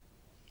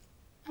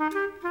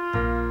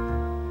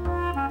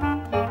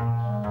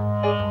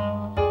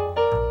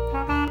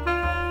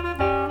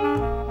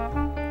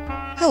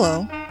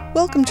Hello,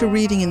 welcome to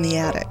Reading in the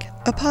Attic,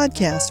 a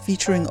podcast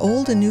featuring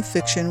old and new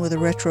fiction with a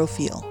retro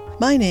feel.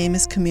 My name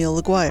is Camille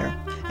Laguire,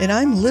 and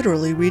I'm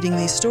literally reading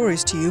these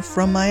stories to you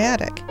from my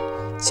attic.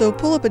 So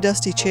pull up a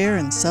dusty chair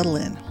and settle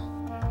in.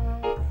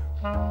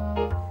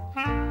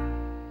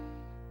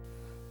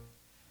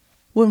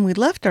 When we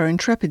left our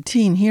intrepid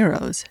teen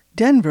heroes,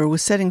 Denver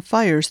was setting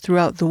fires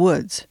throughout the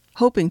woods,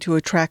 hoping to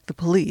attract the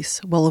police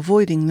while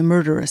avoiding the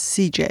murderous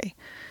CJ.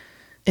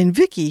 And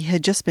Vicky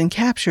had just been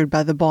captured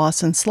by the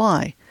boss and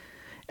Sly,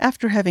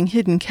 after having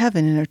hidden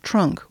Kevin in a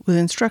trunk with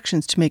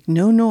instructions to make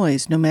no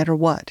noise no matter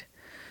what.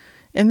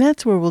 And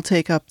that's where we'll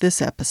take up this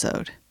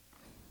episode.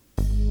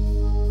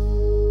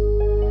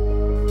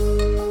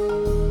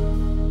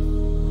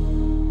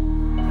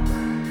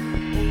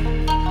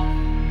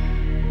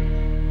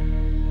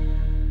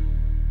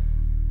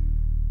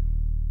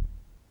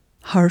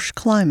 Harsh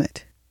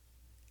Climate,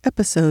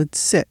 Episode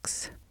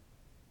 6.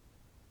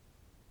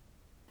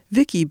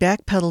 Vicky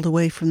backpedaled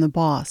away from the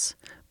boss,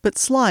 but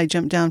Sly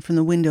jumped down from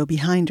the window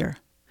behind her.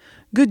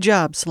 "Good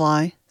job,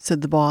 Sly,"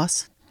 said the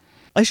boss.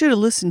 "I should have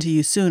listened to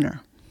you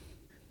sooner."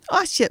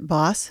 "Aw, shit,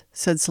 boss,"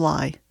 said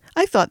Sly.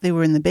 "I thought they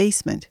were in the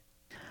basement.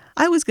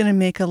 I was going to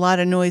make a lot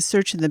of noise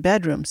searching the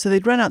bedroom, so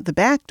they'd run out the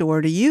back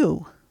door to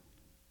you."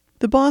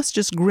 The boss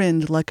just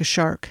grinned like a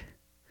shark.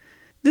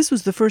 This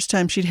was the first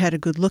time she'd had a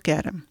good look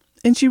at him,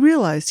 and she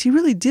realized he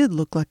really did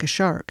look like a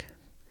shark.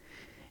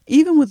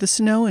 Even with the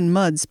snow and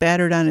mud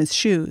spattered on his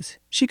shoes,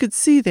 she could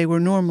see they were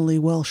normally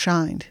well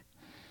shined.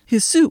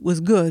 His suit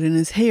was good and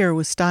his hair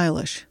was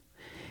stylish.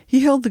 He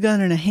held the gun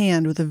in a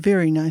hand with a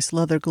very nice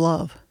leather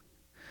glove.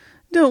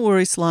 "Don't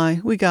worry, Sly,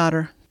 we got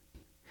her."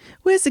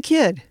 "Where's the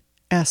kid?"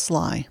 asked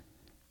Sly.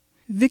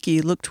 Vicky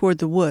looked toward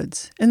the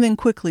woods and then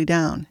quickly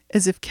down,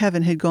 as if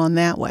Kevin had gone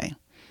that way.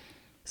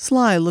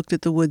 Sly looked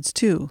at the woods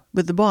too,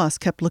 but the boss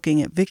kept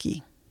looking at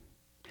Vicky.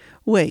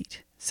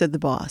 "Wait," said the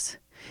boss.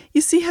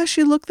 "You see how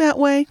she looked that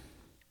way?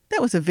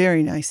 That was a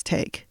very nice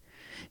take.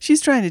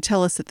 She's trying to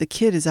tell us that the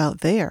kid is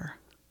out there."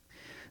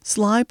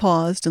 Sly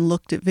paused and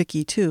looked at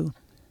Vicky too.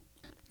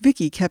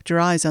 Vicky kept her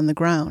eyes on the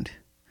ground.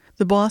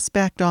 The boss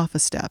backed off a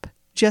step,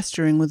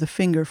 gesturing with a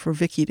finger for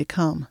Vicky to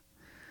come.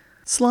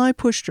 Sly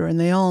pushed her and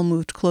they all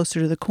moved closer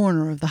to the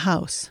corner of the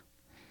house.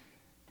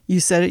 "You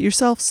said it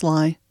yourself,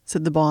 Sly,"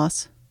 said the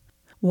boss.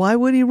 "Why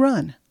would he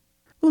run?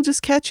 We'll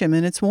just catch him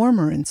and it's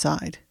warmer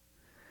inside."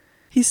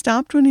 He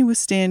stopped when he was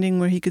standing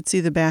where he could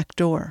see the back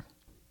door.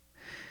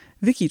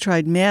 Vicky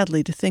tried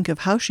madly to think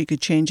of how she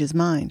could change his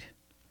mind.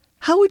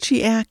 How would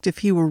she act if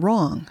he were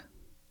wrong?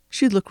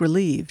 She'd look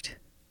relieved.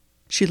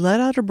 She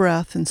let out a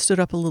breath and stood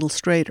up a little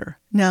straighter,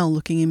 now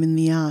looking him in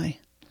the eye.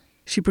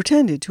 She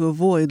pretended to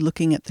avoid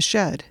looking at the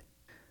shed.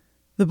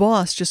 The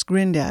boss just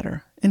grinned at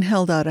her and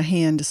held out a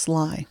hand to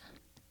Sly.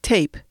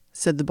 "Tape,"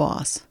 said the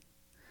boss.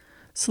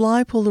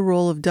 Sly pulled a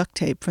roll of duct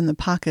tape from the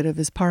pocket of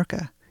his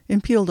parka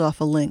and peeled off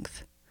a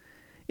length.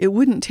 It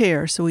wouldn't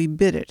tear, so he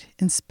bit it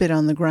and spit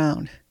on the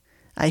ground.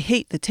 "I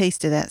hate the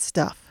taste of that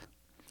stuff."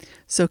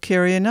 "So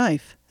carry a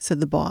knife," said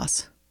the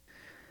boss.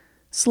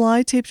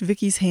 Sly taped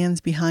Vicky's hands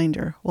behind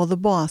her while the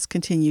boss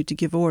continued to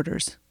give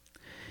orders.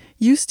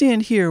 "You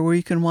stand here where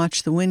you can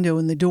watch the window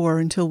and the door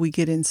until we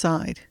get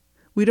inside.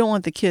 We don't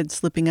want the kids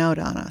slipping out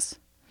on us."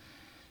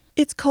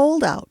 "It's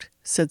cold out,"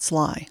 said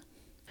Sly.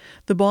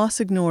 The boss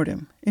ignored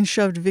him and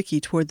shoved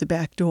Vicky toward the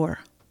back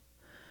door.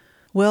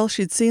 Well,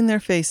 she'd seen their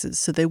faces,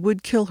 so they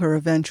would kill her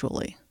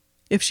eventually.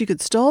 If she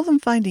could stall them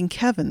finding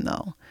Kevin,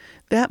 though,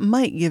 that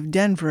might give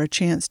Denver a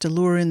chance to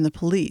lure in the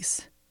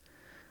police.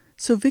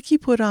 So Vicky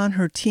put on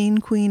her teen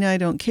queen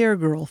I-don't-care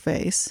girl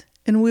face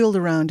and wheeled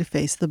around to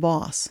face the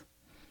boss.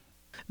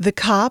 "The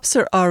cops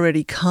are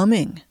already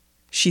coming,"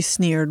 she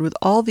sneered with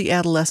all the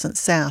adolescent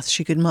sass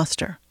she could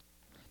muster.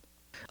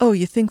 "Oh,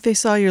 you think they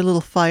saw your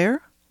little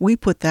fire? We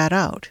put that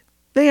out.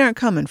 They aren't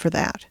coming for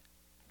that."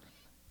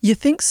 "You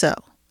think so?"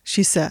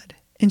 she said,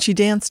 and she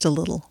danced a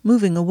little,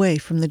 moving away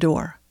from the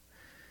door.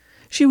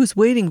 She was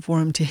waiting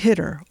for him to hit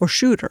her or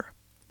shoot her,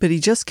 but he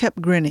just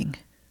kept grinning.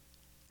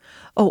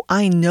 "Oh,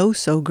 I know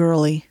so,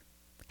 girlie.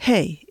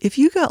 Hey, if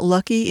you got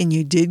lucky and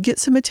you did get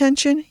some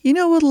attention, you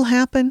know what'll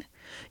happen?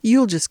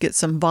 You'll just get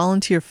some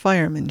volunteer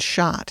firemen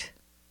shot."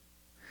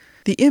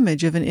 The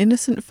image of an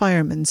innocent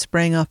fireman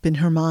sprang up in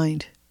her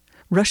mind,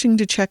 rushing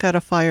to check out a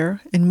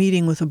fire and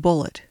meeting with a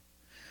bullet.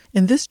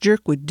 And this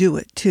jerk would do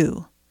it,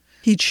 too.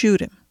 He'd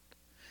shoot him.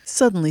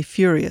 Suddenly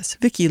furious,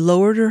 Vicky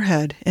lowered her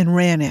head and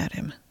ran at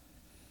him.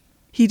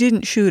 He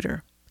didn't shoot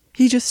her.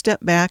 He just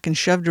stepped back and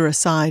shoved her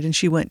aside and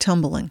she went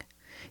tumbling.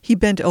 He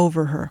bent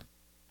over her.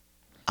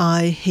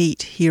 "I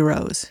hate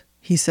heroes,"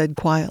 he said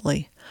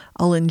quietly.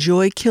 "I'll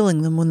enjoy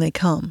killing them when they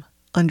come.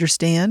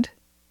 Understand?"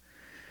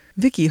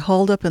 Vicky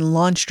hauled up and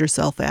launched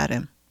herself at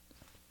him.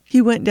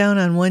 He went down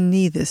on one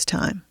knee this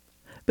time,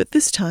 but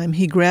this time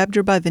he grabbed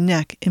her by the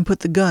neck and put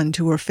the gun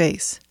to her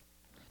face.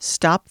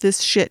 "Stop this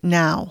shit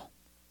now."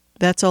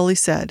 That's all he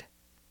said.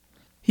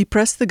 He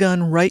pressed the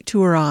gun right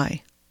to her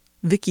eye.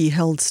 Vicky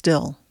held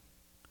still.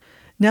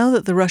 Now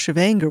that the rush of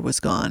anger was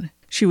gone,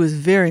 she was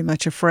very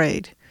much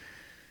afraid.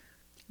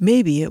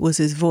 Maybe it was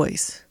his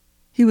voice.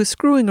 He was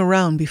screwing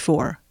around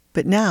before,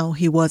 but now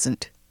he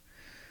wasn't.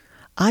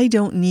 "I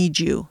don't need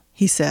you,"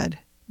 he said,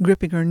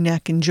 gripping her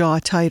neck and jaw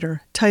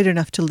tighter, tight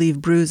enough to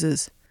leave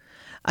bruises.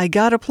 "I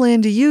got a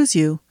plan to use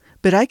you,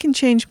 but I can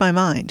change my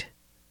mind."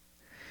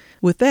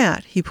 With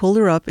that, he pulled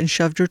her up and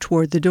shoved her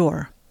toward the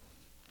door.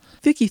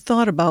 Vicky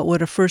thought about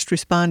what a first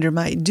responder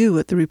might do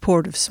at the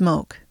report of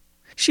smoke.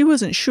 She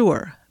wasn't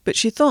sure, but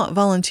she thought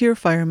volunteer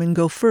firemen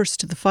go first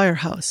to the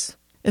firehouse,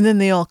 and then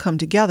they all come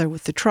together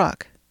with the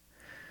truck.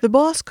 The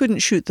boss couldn't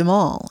shoot them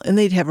all, and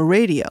they'd have a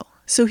radio,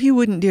 so he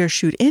wouldn't dare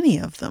shoot any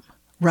of them,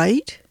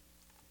 right?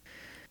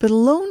 But a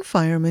lone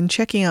fireman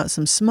checking out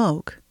some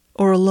smoke,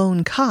 or a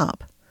lone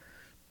cop,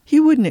 he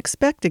wouldn't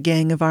expect a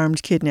gang of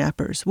armed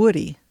kidnappers, would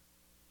he?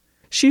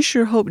 She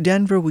sure hoped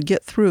Denver would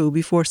get through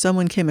before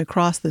someone came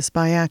across this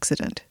by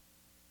accident.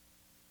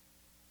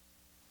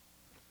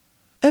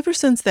 Ever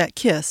since that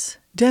kiss,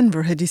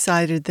 Denver had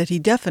decided that he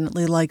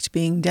definitely liked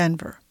being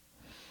Denver.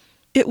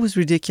 It was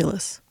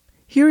ridiculous.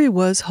 Here he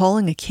was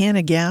hauling a can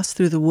of gas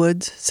through the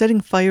woods,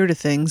 setting fire to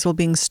things while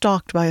being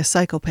stalked by a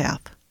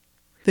psychopath.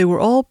 They were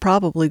all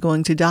probably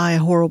going to die a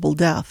horrible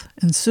death,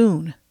 and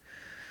soon.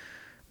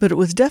 But it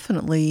was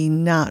definitely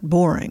not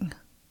boring.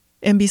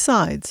 And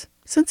besides,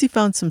 since he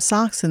found some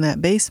socks in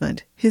that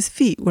basement, his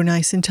feet were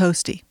nice and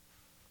toasty.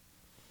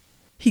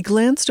 He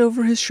glanced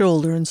over his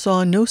shoulder and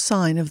saw no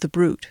sign of the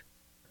brute.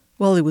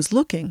 While he was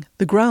looking,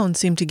 the ground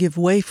seemed to give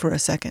way for a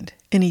second,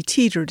 and he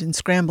teetered and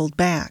scrambled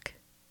back.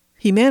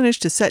 He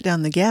managed to set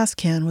down the gas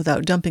can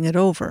without dumping it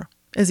over,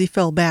 as he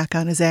fell back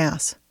on his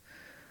ass.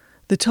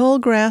 The tall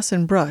grass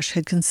and brush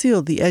had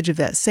concealed the edge of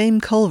that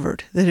same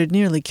culvert that had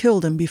nearly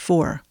killed him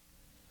before.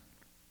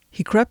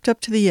 He crept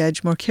up to the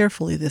edge more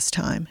carefully this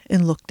time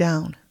and looked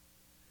down.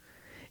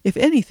 If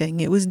anything,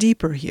 it was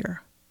deeper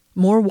here.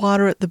 More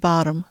water at the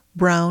bottom,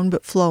 brown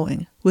but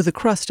flowing, with a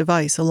crust of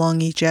ice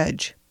along each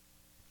edge.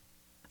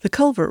 The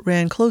culvert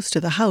ran close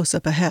to the house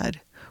up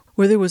ahead,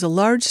 where there was a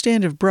large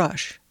stand of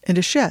brush and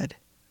a shed.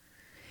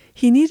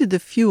 He needed the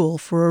fuel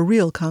for a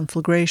real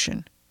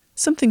conflagration,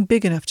 something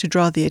big enough to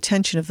draw the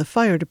attention of the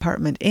fire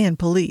department and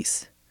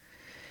police.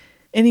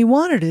 And he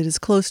wanted it as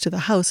close to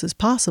the house as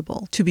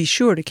possible to be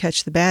sure to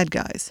catch the bad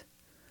guys,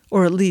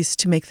 or at least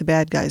to make the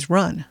bad guys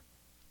run.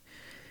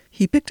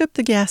 He picked up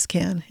the gas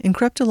can and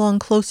crept along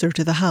closer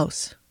to the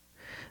house.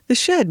 The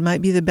shed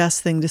might be the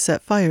best thing to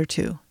set fire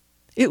to.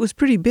 It was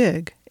pretty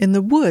big, and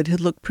the wood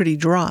had looked pretty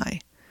dry.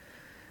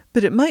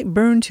 But it might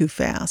burn too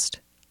fast.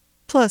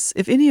 Plus,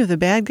 if any of the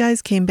bad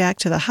guys came back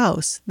to the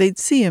house, they'd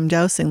see him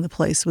dousing the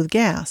place with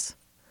gas.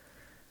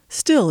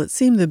 Still, it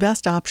seemed the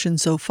best option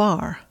so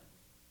far.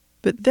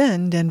 But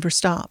then Denver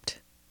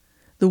stopped.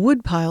 The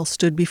wood pile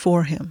stood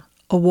before him,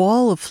 a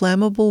wall of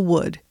flammable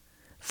wood,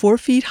 4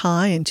 feet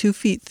high and 2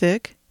 feet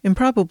thick, and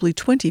probably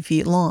 20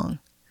 feet long.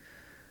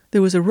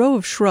 There was a row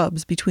of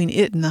shrubs between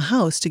it and the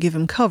house to give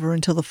him cover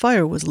until the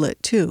fire was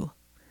lit, too.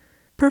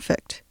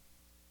 Perfect.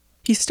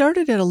 He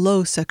started at a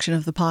low section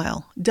of the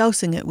pile,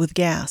 dousing it with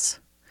gas.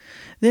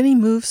 Then he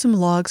moved some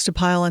logs to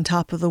pile on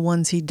top of the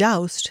ones he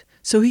doused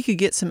so he could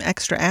get some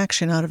extra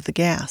action out of the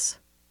gas.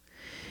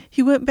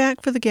 He went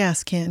back for the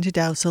gas can to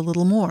douse a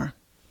little more.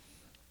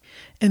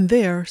 And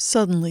there,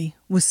 suddenly,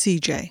 was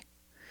CJ.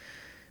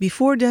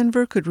 Before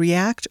Denver could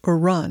react or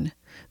run,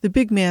 the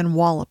big man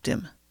walloped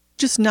him,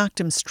 just knocked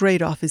him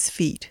straight off his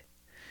feet.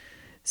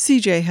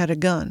 CJ had a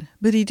gun,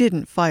 but he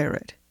didn't fire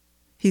it.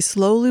 He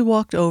slowly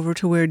walked over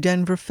to where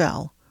Denver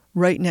fell,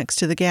 right next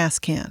to the gas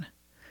can.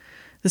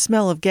 The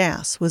smell of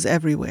gas was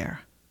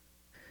everywhere.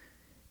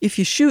 "If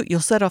you shoot, you'll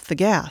set off the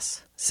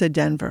gas," said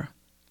Denver.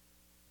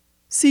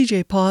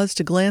 CJ paused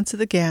to glance at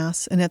the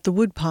gas and at the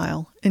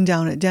woodpile and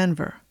down at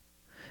Denver.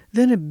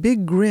 Then a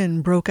big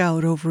grin broke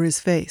out over his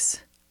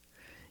face.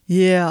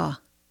 "Yeah,"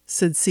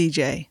 said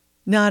CJ,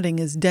 nodding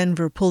as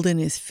Denver pulled in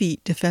his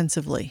feet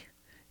defensively.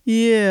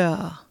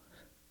 "Yeah.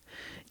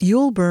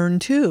 You'll burn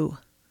too."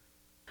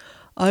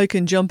 "I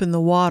can jump in the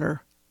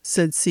water,"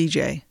 said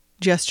CJ,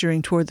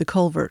 gesturing toward the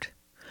culvert.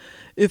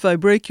 "If I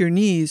break your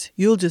knees,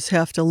 you'll just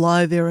have to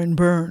lie there and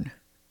burn.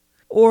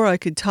 Or I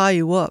could tie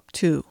you up,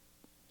 too."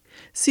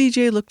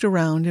 CJ looked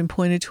around and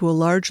pointed to a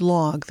large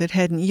log that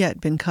hadn't yet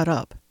been cut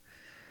up.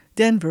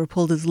 Denver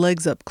pulled his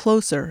legs up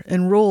closer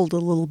and rolled a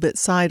little bit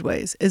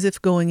sideways, as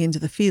if going into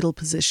the fetal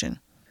position.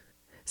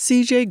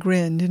 CJ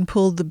grinned and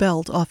pulled the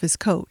belt off his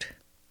coat.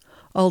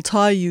 "I'll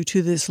tie you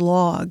to this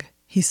log,"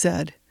 he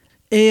said,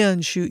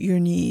 "and shoot your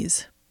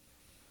knees."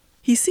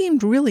 He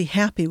seemed really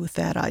happy with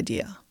that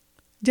idea.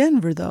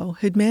 Denver, though,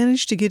 had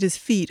managed to get his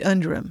feet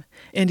under him,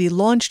 and he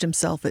launched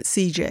himself at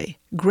CJ,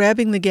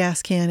 grabbing the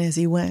gas can as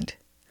he went.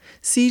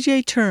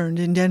 CJ turned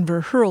and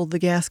Denver hurled the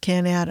gas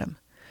can at him.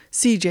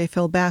 CJ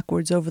fell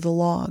backwards over the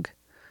log.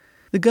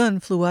 The gun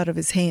flew out of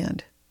his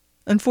hand,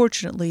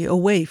 unfortunately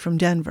away from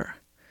Denver.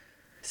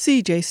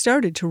 CJ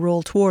started to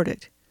roll toward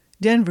it.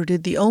 Denver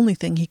did the only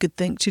thing he could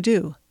think to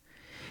do.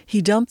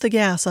 He dumped the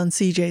gas on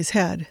CJ's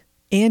head,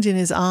 and in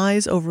his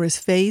eyes, over his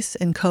face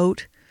and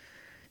coat.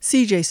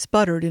 CJ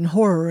sputtered in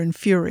horror and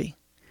fury.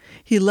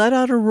 He let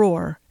out a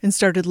roar and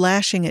started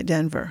lashing at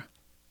Denver.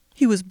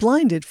 He was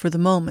blinded for the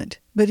moment,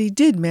 but he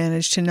did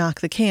manage to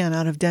knock the can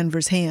out of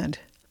Denver's hand.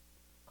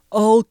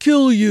 "I'll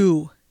kill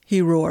you,"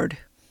 he roared.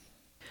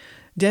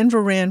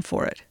 Denver ran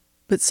for it,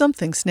 but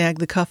something snagged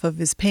the cuff of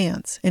his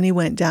pants, and he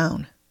went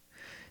down.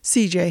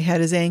 CJ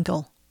had his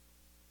ankle.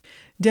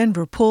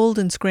 Denver pulled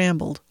and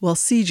scrambled while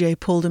CJ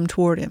pulled him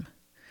toward him.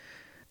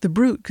 The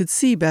brute could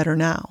see better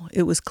now.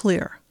 It was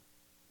clear.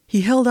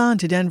 He held on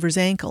to Denver's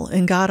ankle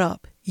and got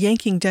up,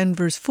 yanking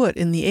Denver's foot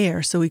in the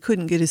air so he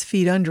couldn't get his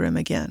feet under him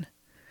again.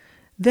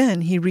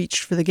 Then he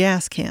reached for the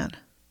gas can.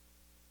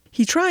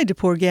 He tried to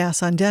pour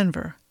gas on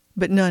Denver,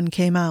 but none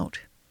came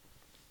out.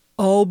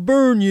 "I'll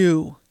burn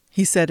you,"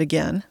 he said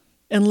again,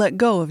 and let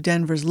go of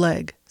Denver's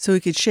leg so he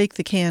could shake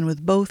the can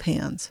with both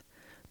hands,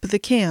 but the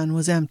can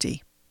was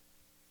empty.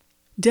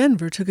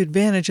 Denver took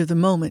advantage of the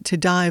moment to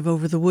dive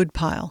over the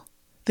woodpile.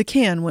 The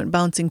can went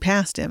bouncing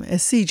past him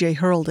as CJ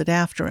hurled it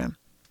after him.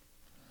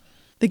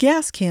 The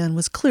gas can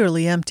was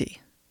clearly empty.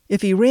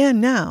 If he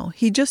ran now,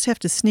 he'd just have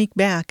to sneak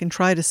back and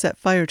try to set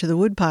fire to the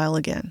woodpile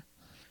again.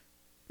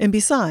 And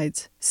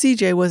besides,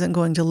 CJ wasn't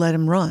going to let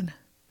him run.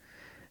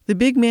 The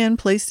big man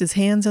placed his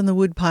hands on the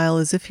woodpile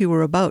as if he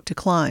were about to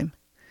climb.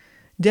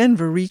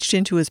 Denver reached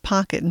into his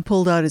pocket and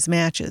pulled out his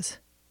matches.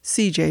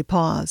 CJ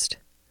paused.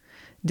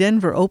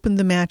 Denver opened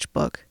the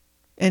matchbook,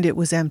 and it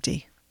was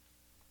empty.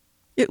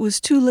 It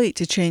was too late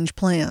to change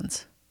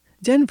plans.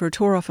 Denver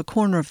tore off a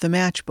corner of the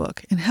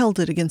matchbook and held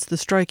it against the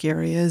strike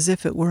area as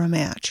if it were a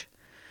match.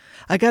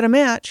 "I got a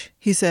match,"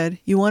 he said.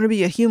 "You want to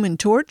be a human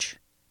torch?"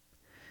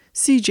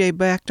 CJ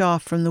backed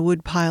off from the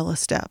woodpile a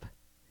step.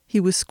 He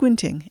was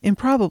squinting and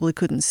probably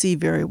couldn't see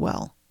very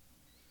well.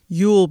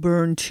 "You'll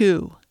burn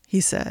too,"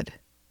 he said.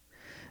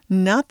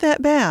 "Not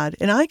that bad,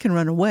 and I can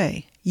run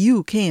away.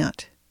 You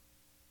can't."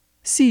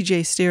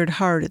 CJ stared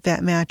hard at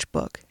that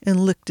matchbook and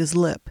licked his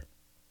lip.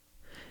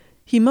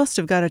 He must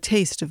have got a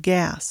taste of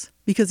gas,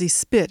 because he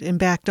spit and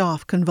backed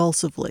off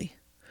convulsively.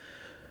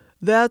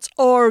 "That's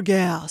our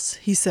gas,"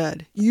 he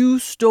said. "You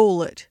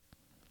stole it."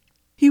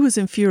 He was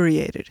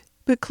infuriated,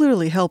 but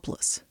clearly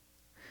helpless.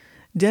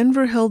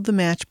 Denver held the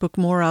matchbook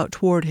more out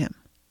toward him.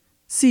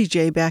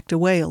 CJ backed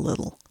away a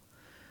little.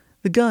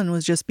 The gun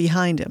was just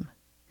behind him.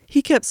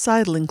 He kept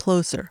sidling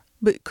closer,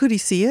 but could he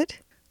see it?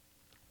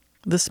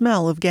 The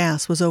smell of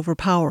gas was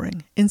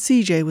overpowering, and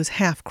CJ was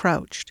half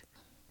crouched.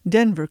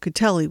 Denver could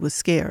tell he was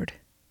scared.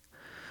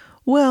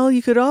 "Well,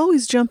 you could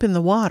always jump in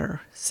the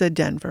water," said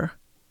Denver,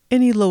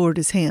 and he lowered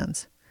his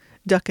hands.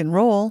 "Duck and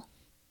roll."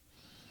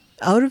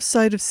 Out of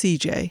sight of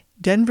CJ,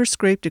 Denver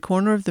scraped a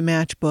corner of the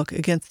matchbook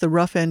against the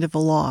rough end of a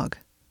log.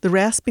 The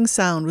rasping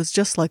sound was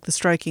just like the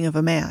striking of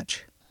a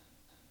match.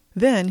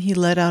 Then he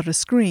let out a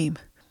scream.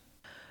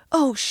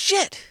 "Oh,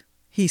 shit!"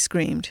 he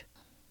screamed.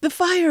 "The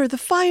fire! The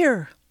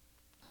fire!"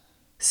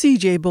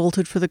 CJ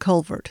bolted for the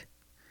culvert.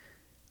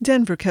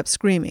 Denver kept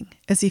screaming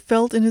as he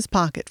felt in his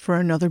pocket for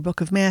another book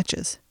of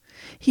matches.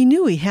 He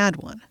knew he had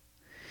one.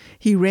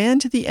 He ran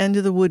to the end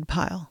of the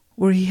woodpile,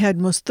 where he had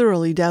most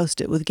thoroughly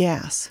doused it with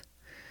gas.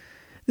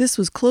 This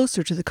was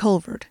closer to the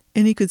culvert,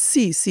 and he could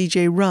see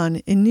CJ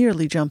run and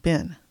nearly jump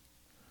in.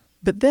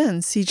 But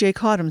then CJ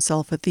caught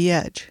himself at the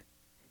edge.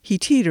 He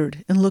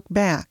teetered and looked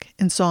back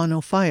and saw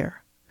no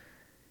fire.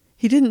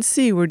 He didn't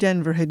see where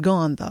Denver had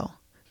gone, though,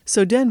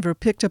 so Denver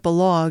picked up a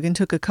log and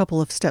took a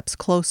couple of steps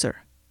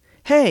closer.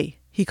 "Hey!"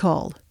 he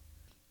called.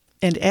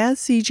 And as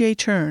CJ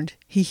turned,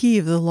 he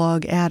heaved the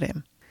log at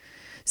him.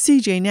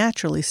 CJ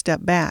naturally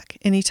stepped back,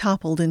 and he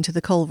toppled into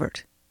the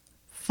culvert.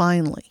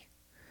 Finally.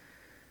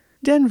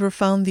 Denver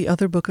found the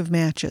other book of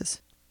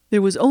matches.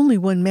 There was only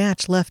one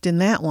match left in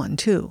that one,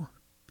 too.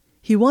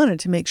 He wanted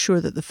to make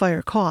sure that the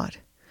fire caught,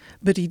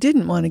 but he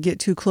didn't want to get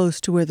too close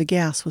to where the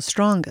gas was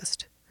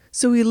strongest.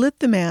 So he lit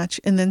the match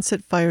and then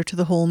set fire to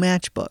the whole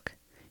matchbook.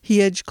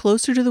 He edged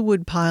closer to the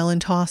woodpile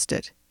and tossed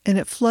it, and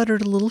it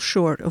fluttered a little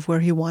short of where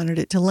he wanted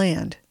it to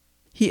land.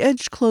 He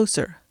edged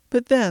closer,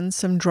 but then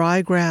some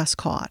dry grass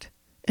caught,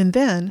 and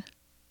then,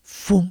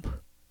 thump!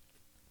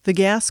 The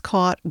gas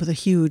caught with a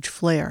huge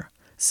flare,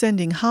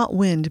 sending hot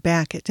wind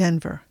back at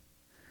Denver.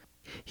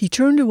 He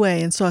turned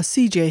away and saw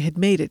CJ had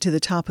made it to the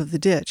top of the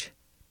ditch,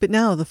 but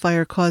now the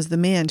fire caused the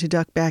man to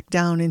duck back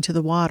down into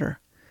the water.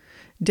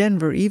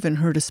 Denver even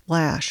heard a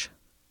splash.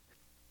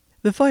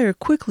 The fire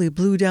quickly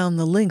blew down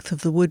the length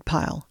of the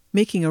woodpile,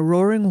 making a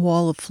roaring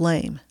wall of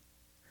flame.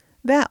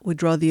 That would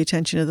draw the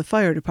attention of the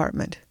fire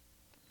department.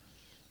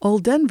 All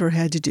Denver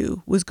had to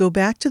do was go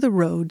back to the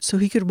road so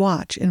he could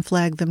watch and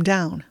flag them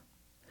down.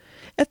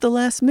 At the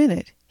last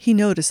minute, he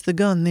noticed the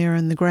gun there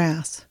in the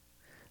grass.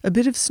 A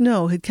bit of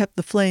snow had kept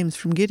the flames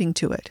from getting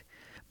to it,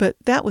 but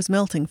that was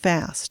melting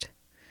fast.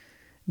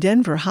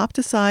 Denver hopped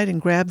aside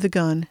and grabbed the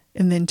gun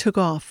and then took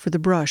off for the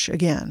brush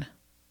again.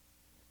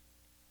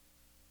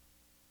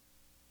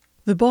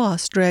 The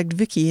boss dragged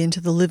Vicky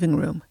into the living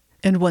room,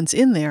 and once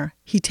in there,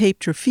 he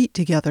taped her feet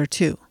together,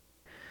 too.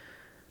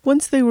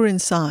 Once they were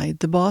inside,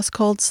 the boss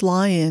called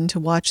Sly in to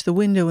watch the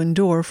window and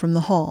door from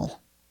the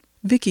hall.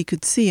 Vicky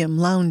could see him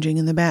lounging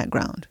in the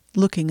background,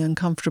 looking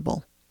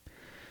uncomfortable.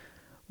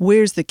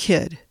 "Where's the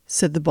kid?"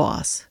 said the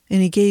boss,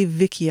 and he gave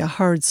Vicky a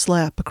hard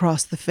slap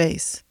across the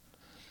face.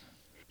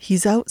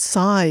 "He's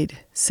outside,"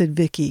 said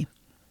Vicky.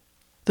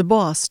 The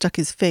boss stuck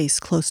his face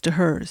close to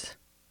hers.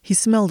 He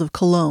smelled of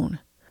cologne,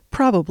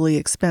 probably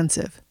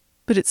expensive,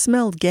 but it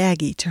smelled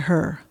gaggy to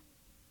her.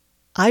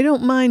 "I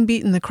don't mind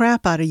beating the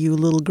crap out of you,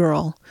 little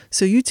girl,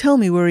 so you tell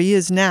me where he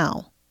is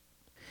now."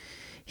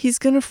 "He's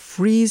going to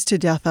freeze to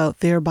death out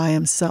there by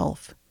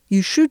himself.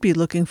 You should be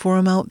looking for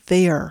him out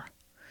there."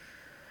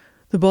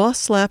 The boss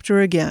slapped her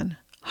again,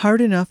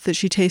 hard enough that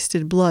she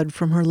tasted blood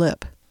from her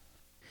lip.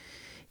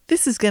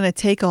 "This is going to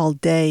take all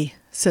day,"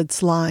 said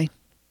Sly.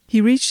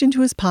 He reached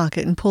into his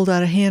pocket and pulled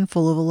out a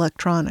handful of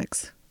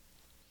electronics.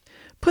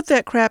 "Put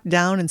that crap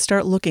down and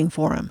start looking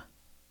for him."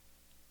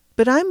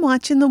 "But I'm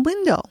watching the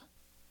window."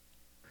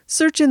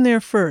 "Search in there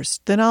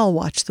first, then I'll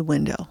watch the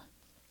window."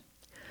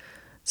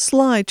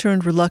 Sly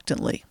turned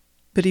reluctantly,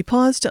 but he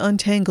paused to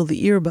untangle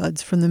the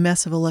earbuds from the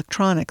mess of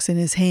electronics in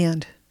his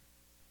hand.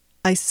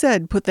 "I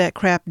said put that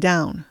crap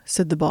down,"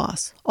 said the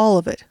boss. "All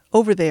of it.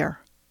 Over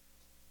there."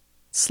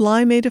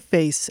 Sly made a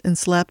face and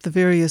slapped the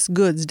various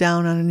goods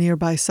down on a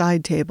nearby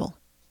side table.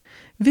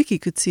 Vicky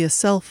could see a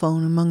cell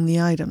phone among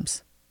the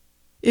items.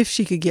 If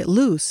she could get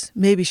loose,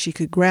 maybe she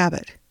could grab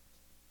it.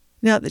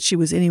 Not that she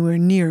was anywhere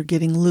near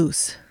getting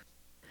loose.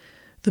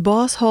 The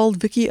boss hauled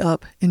Vicky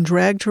up and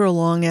dragged her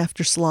along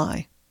after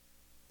Sly.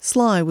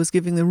 Sly was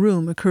giving the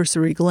room a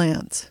cursory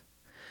glance.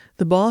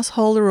 The boss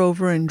hauled her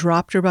over and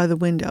dropped her by the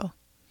window.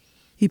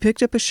 He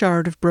picked up a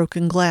shard of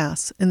broken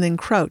glass and then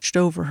crouched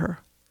over her.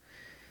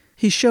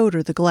 He showed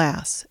her the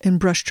glass and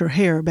brushed her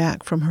hair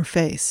back from her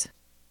face.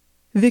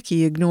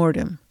 Vicky ignored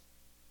him.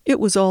 It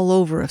was all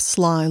over if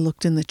Sly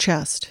looked in the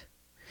chest.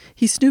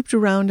 He snooped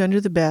around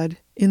under the bed,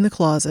 in the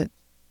closet.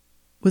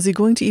 Was he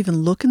going to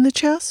even look in the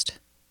chest?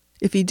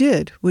 If he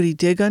did, would he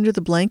dig under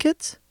the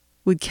blankets?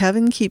 Would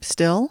Kevin keep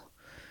still?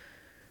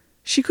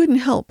 She couldn't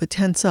help but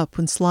tense up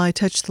when Sly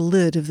touched the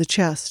lid of the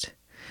chest.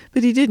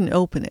 But he didn't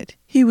open it.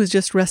 He was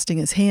just resting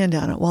his hand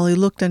on it while he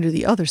looked under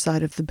the other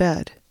side of the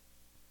bed.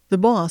 The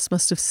boss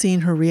must have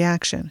seen her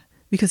reaction,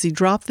 because he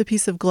dropped the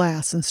piece of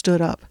glass and stood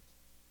up.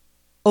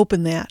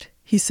 "Open that,"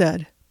 he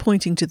said,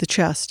 pointing to the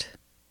chest.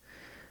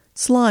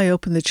 Sly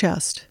opened the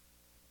chest.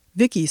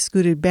 Vicky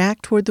scooted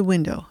back toward the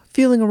window,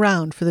 feeling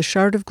around for the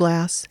shard of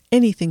glass,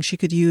 anything she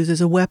could use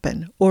as a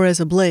weapon or as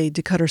a blade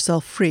to cut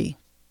herself free.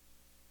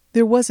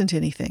 There wasn't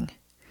anything.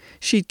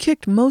 She'd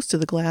kicked most of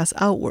the glass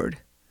outward.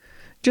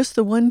 Just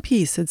the one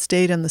piece had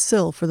stayed on the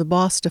sill for the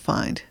boss to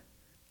find.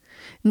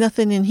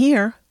 "Nothing in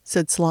here,"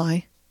 said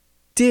Sly.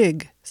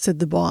 "Dig," said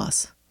the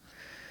boss.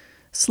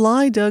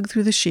 Sly dug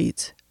through the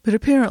sheets, but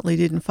apparently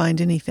didn't find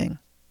anything.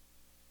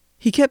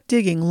 He kept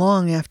digging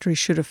long after he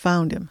should have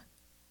found him.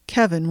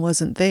 Kevin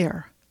wasn't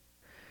there.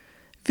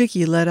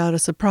 Vicky let out a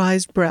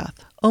surprised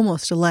breath,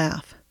 almost a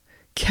laugh.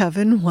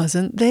 Kevin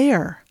wasn't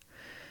there.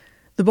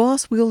 The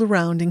boss wheeled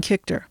around and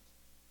kicked her.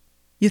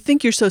 "You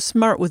think you're so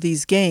smart with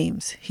these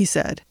games," he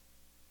said.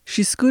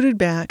 She scooted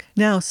back,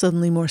 now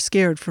suddenly more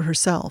scared for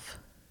herself.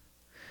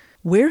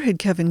 Where had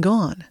Kevin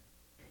gone?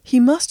 He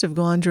must have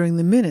gone during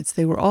the minutes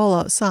they were all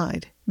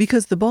outside,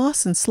 because the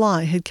boss and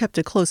Sly had kept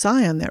a close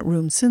eye on that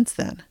room since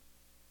then.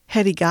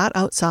 Had he got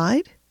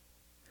outside?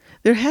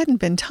 There hadn't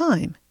been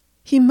time.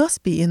 He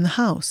must be in the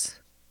house.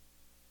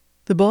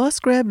 The boss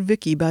grabbed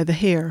Vicky by the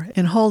hair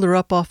and hauled her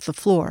up off the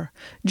floor,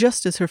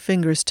 just as her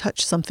fingers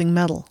touched something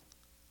metal.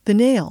 The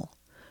nail,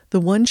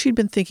 the one she'd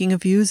been thinking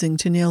of using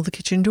to nail the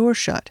kitchen door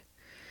shut.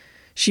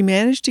 She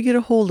managed to get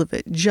a hold of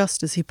it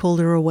just as he pulled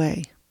her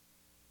away.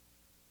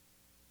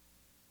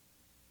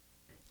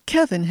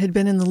 Kevin had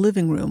been in the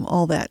living room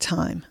all that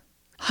time,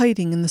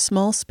 hiding in the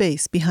small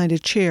space behind a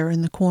chair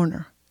in the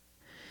corner.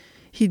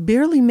 He'd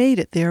barely made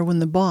it there when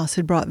the boss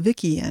had brought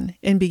Vicky in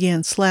and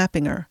began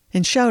slapping her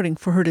and shouting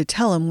for her to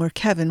tell him where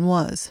Kevin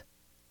was.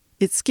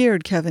 It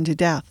scared Kevin to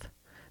death,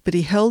 but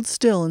he held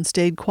still and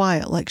stayed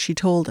quiet like she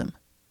told him.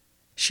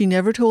 She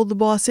never told the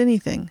boss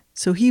anything,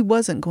 so he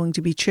wasn't going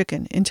to be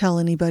chicken and tell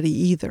anybody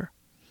either.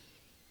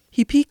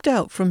 He peeked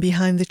out from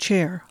behind the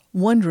chair,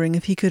 wondering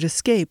if he could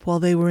escape while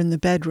they were in the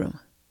bedroom,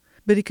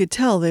 but he could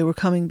tell they were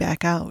coming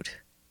back out.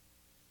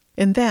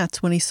 And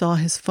that's when he saw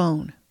his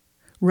phone,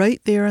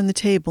 right there on the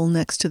table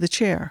next to the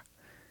chair.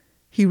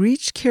 He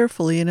reached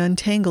carefully and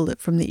untangled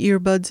it from the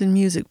earbuds and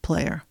music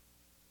player.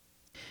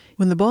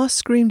 When the boss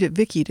screamed at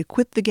Vicky to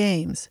quit the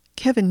games,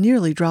 Kevin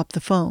nearly dropped the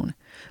phone,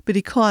 but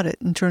he caught it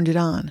and turned it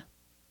on.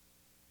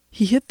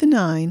 He hit the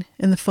 9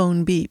 and the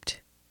phone beeped.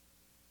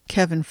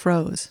 Kevin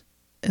froze,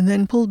 and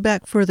then pulled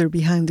back further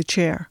behind the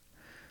chair.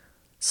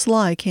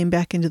 Sly came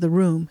back into the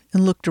room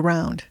and looked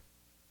around.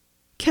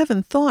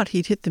 Kevin thought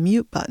he'd hit the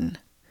mute button,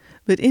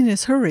 but in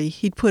his hurry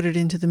he'd put it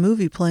into the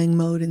movie-playing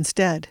mode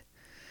instead.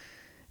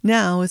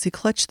 Now, as he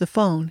clutched the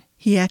phone,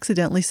 he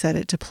accidentally set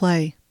it to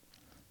play.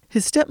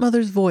 His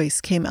stepmother's voice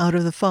came out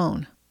of the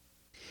phone.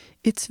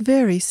 "It's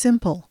very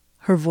simple,"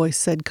 her voice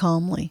said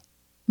calmly.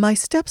 "My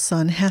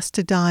stepson has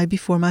to die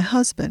before my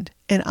husband,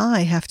 and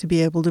I have to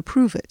be able to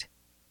prove it."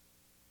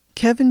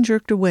 Kevin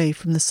jerked away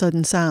from the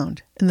sudden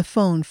sound, and the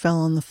phone fell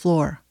on the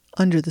floor,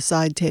 under the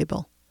side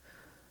table.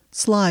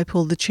 Sly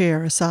pulled the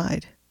chair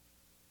aside.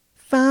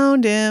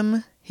 "Found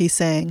him," he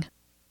sang.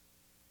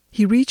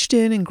 He reached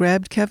in and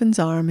grabbed Kevin's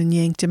arm and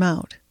yanked him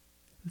out.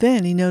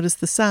 Then he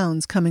noticed the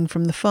sounds coming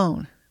from the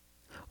phone.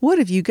 "What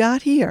have you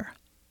got here?"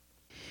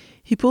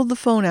 He pulled the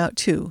phone out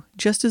too,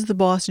 just as the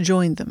boss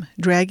joined them,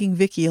 dragging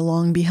Vicky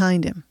along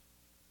behind him.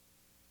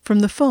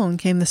 From the phone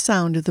came the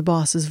sound of the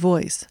boss's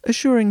voice,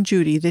 assuring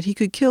Judy that he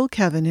could kill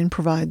Kevin and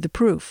provide the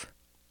proof.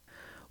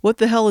 "What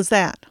the hell is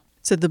that?"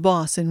 said the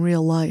boss in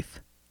real life.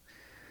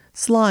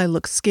 Sly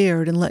looked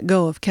scared and let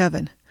go of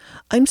Kevin.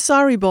 "I'm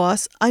sorry,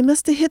 boss. I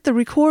must have hit the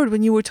record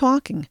when you were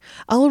talking.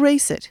 I'll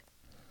erase it."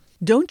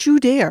 "Don't you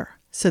dare,"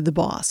 said the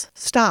boss.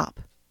 "Stop."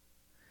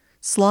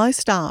 Sly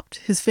stopped,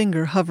 his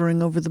finger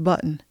hovering over the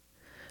button.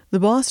 The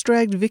boss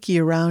dragged Vicky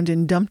around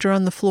and dumped her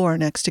on the floor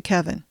next to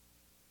Kevin.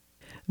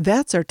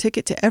 "That's our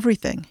ticket to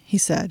everything," he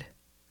said.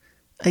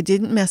 "I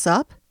didn't mess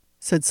up?"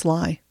 said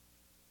Sly.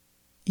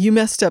 "You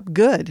messed up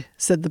good,"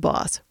 said the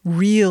boss.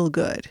 "Real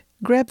good.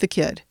 Grab the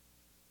kid."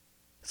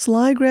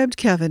 Sly grabbed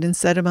Kevin and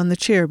set him on the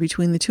chair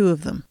between the two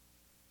of them.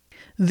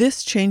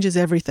 "This changes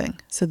everything,"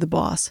 said the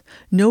boss.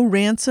 "No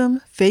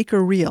ransom, fake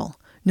or real.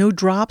 No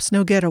drops,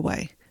 no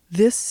getaway.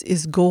 This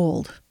is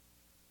gold."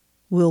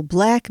 "We'll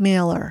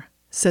blackmail her,"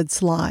 said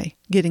Sly,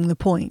 getting the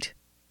point.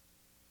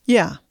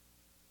 "Yeah."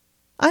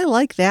 "I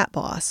like that,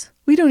 boss.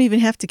 We don't even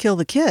have to kill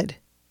the kid."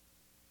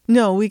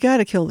 "No, we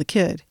gotta kill the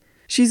kid.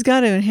 She's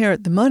gotta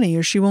inherit the money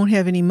or she won't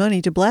have any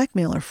money to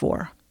blackmail her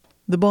for."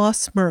 The boss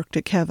smirked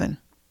at Kevin.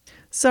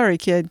 "Sorry,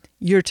 kid,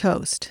 you're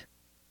toast."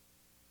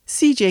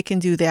 "CJ can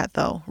do that,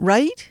 though,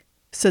 right?"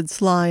 said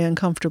Sly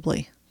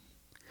uncomfortably.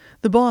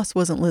 The boss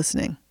wasn't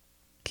listening.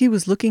 He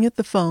was looking at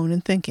the phone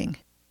and thinking.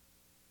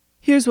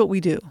 "Here's what we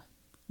do.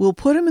 We'll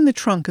put him in the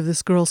trunk of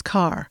this girl's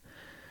car.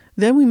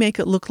 Then we make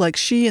it look like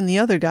she and the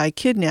other guy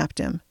kidnapped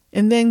him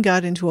and then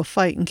got into a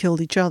fight and killed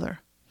each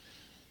other."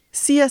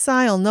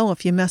 "CSI'll know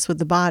if you mess with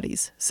the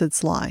bodies," said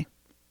Sly.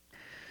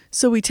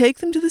 "So we take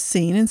them to the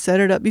scene and set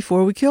it up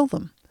before we kill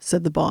them,"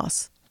 said the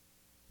boss.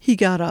 He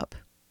got up.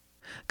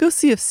 "Go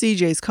see if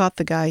CJ's caught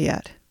the guy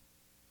yet."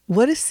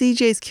 "What if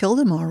CJ's killed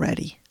him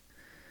already?"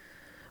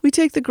 "We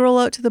take the girl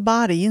out to the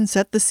body and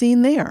set the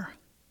scene there."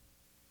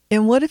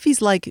 "And what if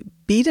he's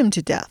beat him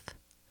to death?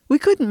 We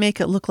couldn't make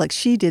it look like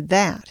she did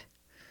that."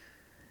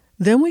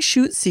 "Then we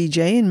shoot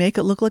CJ and make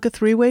it look like a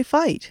three-way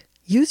fight.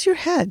 Use your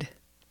head."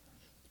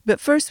 "But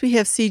first we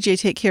have CJ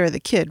take care of the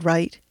kid,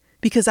 right?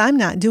 Because I'm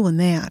not doing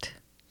that."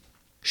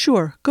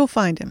 "Sure, go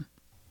find him."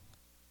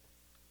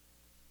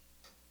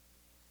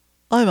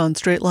 "I'm on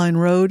Straight Line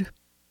Road,"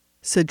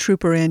 said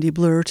Trooper Andy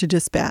Blur to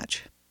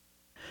dispatch.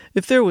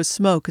 "If there was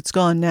smoke, it's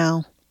gone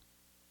now.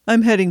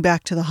 I'm heading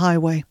back to the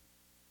highway."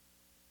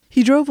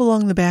 He drove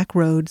along the back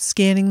road,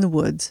 scanning the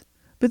woods,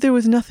 but there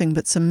was nothing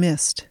but some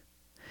mist.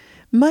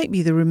 Might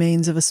be the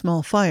remains of a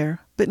small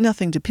fire, but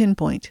nothing to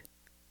pinpoint.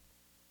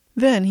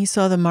 Then he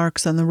saw the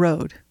marks on the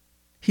road.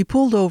 He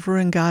pulled over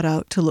and got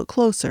out to look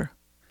closer.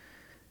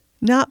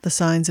 Not the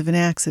signs of an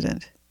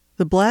accident.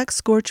 The black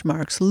scorch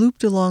marks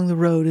looped along the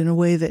road in a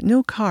way that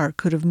no car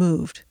could have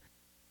moved.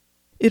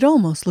 It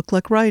almost looked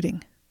like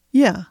writing.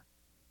 Yeah,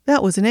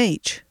 that was an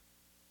H.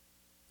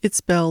 It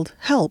spelled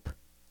help,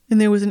 and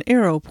there was an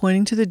arrow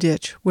pointing to the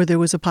ditch where there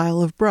was a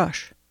pile of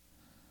brush.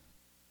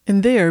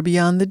 And there,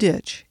 beyond the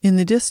ditch, in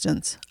the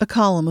distance, a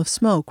column of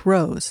smoke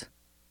rose.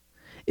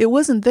 It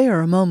wasn't there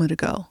a moment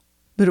ago,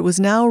 but it was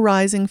now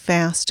rising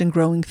fast and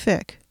growing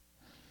thick.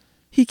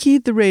 He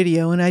keyed the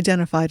radio and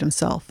identified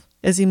himself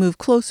as he moved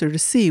closer to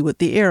see what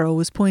the arrow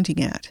was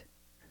pointing at.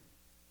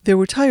 There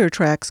were tire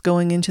tracks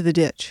going into the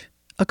ditch.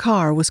 A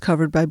car was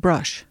covered by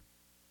brush.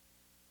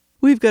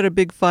 "We've got a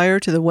big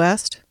fire to the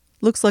west.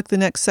 Looks like the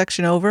next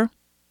section over.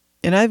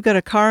 And I've got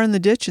a car in the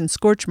ditch and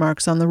scorch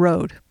marks on the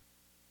road."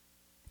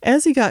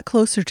 As he got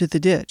closer to the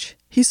ditch,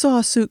 he saw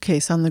a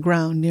suitcase on the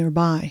ground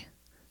nearby,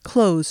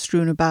 clothes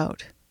strewn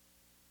about.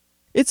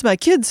 "It's my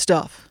kid's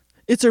stuff.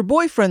 It's her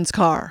boyfriend's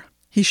car,"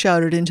 he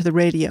shouted into the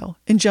radio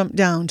and jumped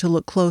down to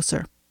look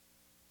closer.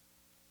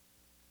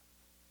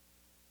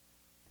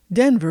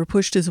 Denver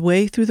pushed his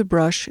way through the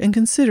brush and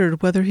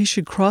considered whether he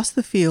should cross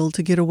the field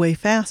to get away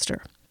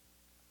faster.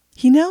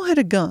 He now had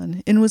a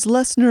gun and was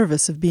less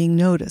nervous of being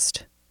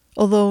noticed.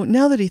 Although,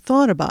 now that he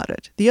thought about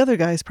it, the other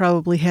guys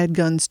probably had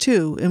guns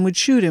too and would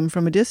shoot him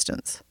from a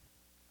distance.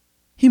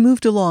 He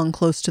moved along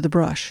close to the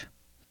brush.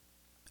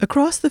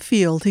 Across the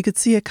field, he could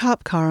see a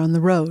cop car on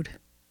the road,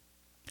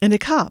 and a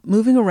cop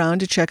moving around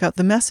to check out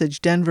the message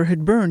Denver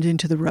had burned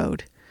into the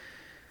road.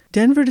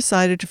 Denver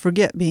decided to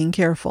forget being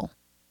careful.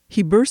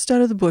 He burst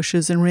out of the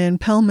bushes and ran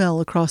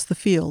pell-mell across the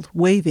field,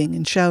 waving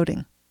and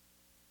shouting.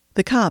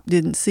 The cop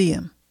didn't see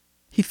him.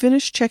 He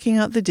finished checking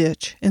out the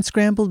ditch and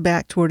scrambled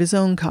back toward his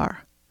own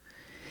car.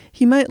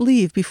 He might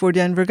leave before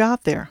Denver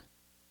got there.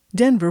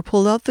 Denver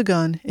pulled out the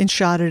gun and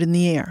shot it in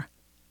the air.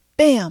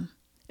 Bam!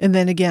 And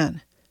then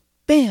again.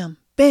 Bam!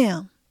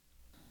 Bam!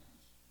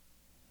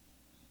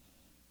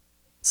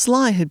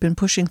 Sly had been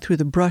pushing through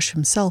the brush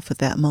himself at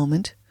that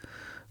moment.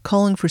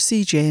 calling for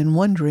CJ and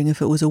wondering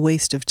if it was a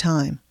waste of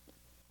time.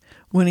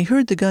 When he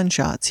heard the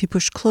gunshots, he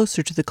pushed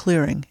closer to the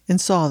clearing and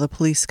saw the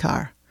police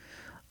car.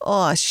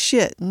 "Aw,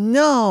 shit,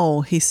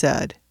 no," he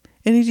said,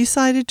 and he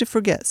decided to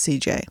forget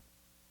CJ.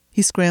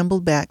 He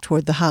scrambled back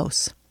toward the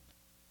house.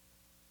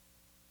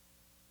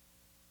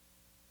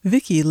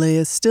 Vicky lay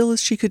as still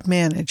as she could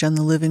manage on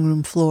the living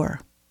room floor.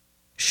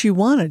 She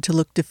wanted to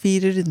look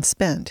defeated and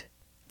spent,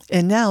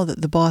 and now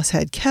that the boss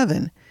had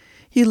Kevin,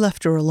 he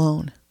left her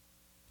alone.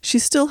 She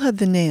still had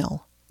the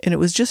nail, and it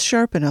was just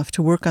sharp enough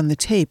to work on the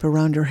tape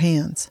around her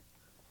hands.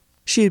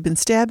 She had been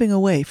stabbing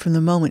away from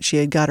the moment she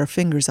had got her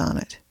fingers on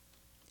it.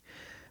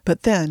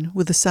 But then,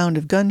 with the sound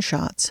of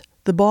gunshots,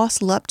 the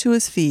boss leapt to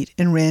his feet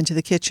and ran to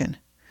the kitchen.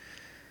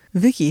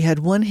 Vicky had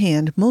one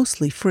hand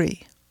mostly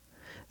free.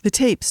 The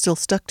tape still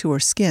stuck to her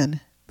skin,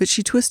 but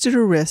she twisted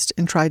her wrist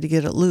and tried to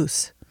get it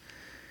loose.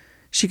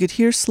 She could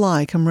hear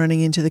Sly come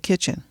running into the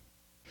kitchen.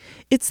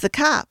 "It's the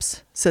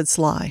cops," said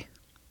Sly.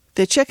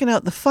 "They're checking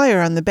out the fire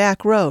on the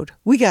back road.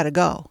 We gotta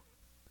go."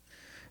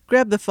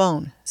 "Grab the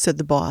phone," said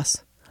the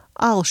boss.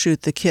 "I'll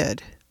shoot the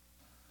kid."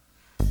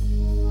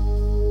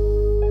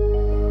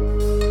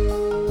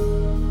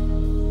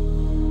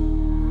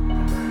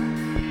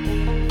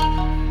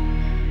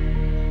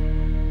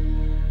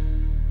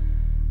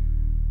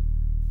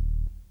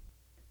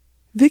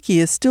 Vicky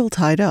is still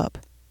tied up.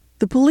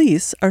 The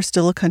police are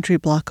still a country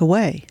block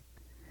away,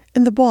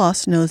 and the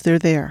boss knows they're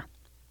there.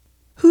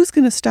 Who's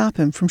going to stop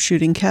him from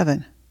shooting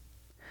Kevin?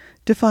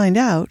 To find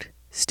out,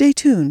 stay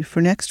tuned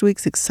for next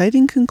week's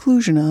exciting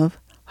conclusion of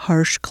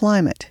Harsh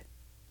Climate.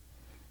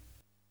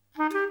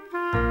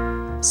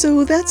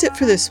 So that's it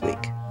for this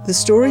week. The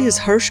story is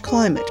Harsh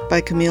Climate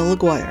by Camille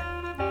Laguerre.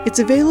 It's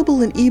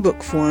available in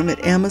ebook form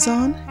at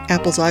Amazon,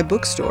 Apple's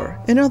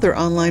iBookstore, and other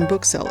online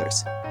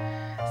booksellers.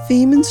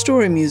 Theme and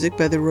story music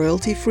by the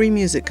Royalty Free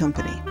Music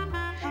Company.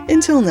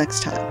 Until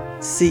next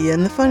time, see you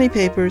in the funny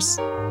papers.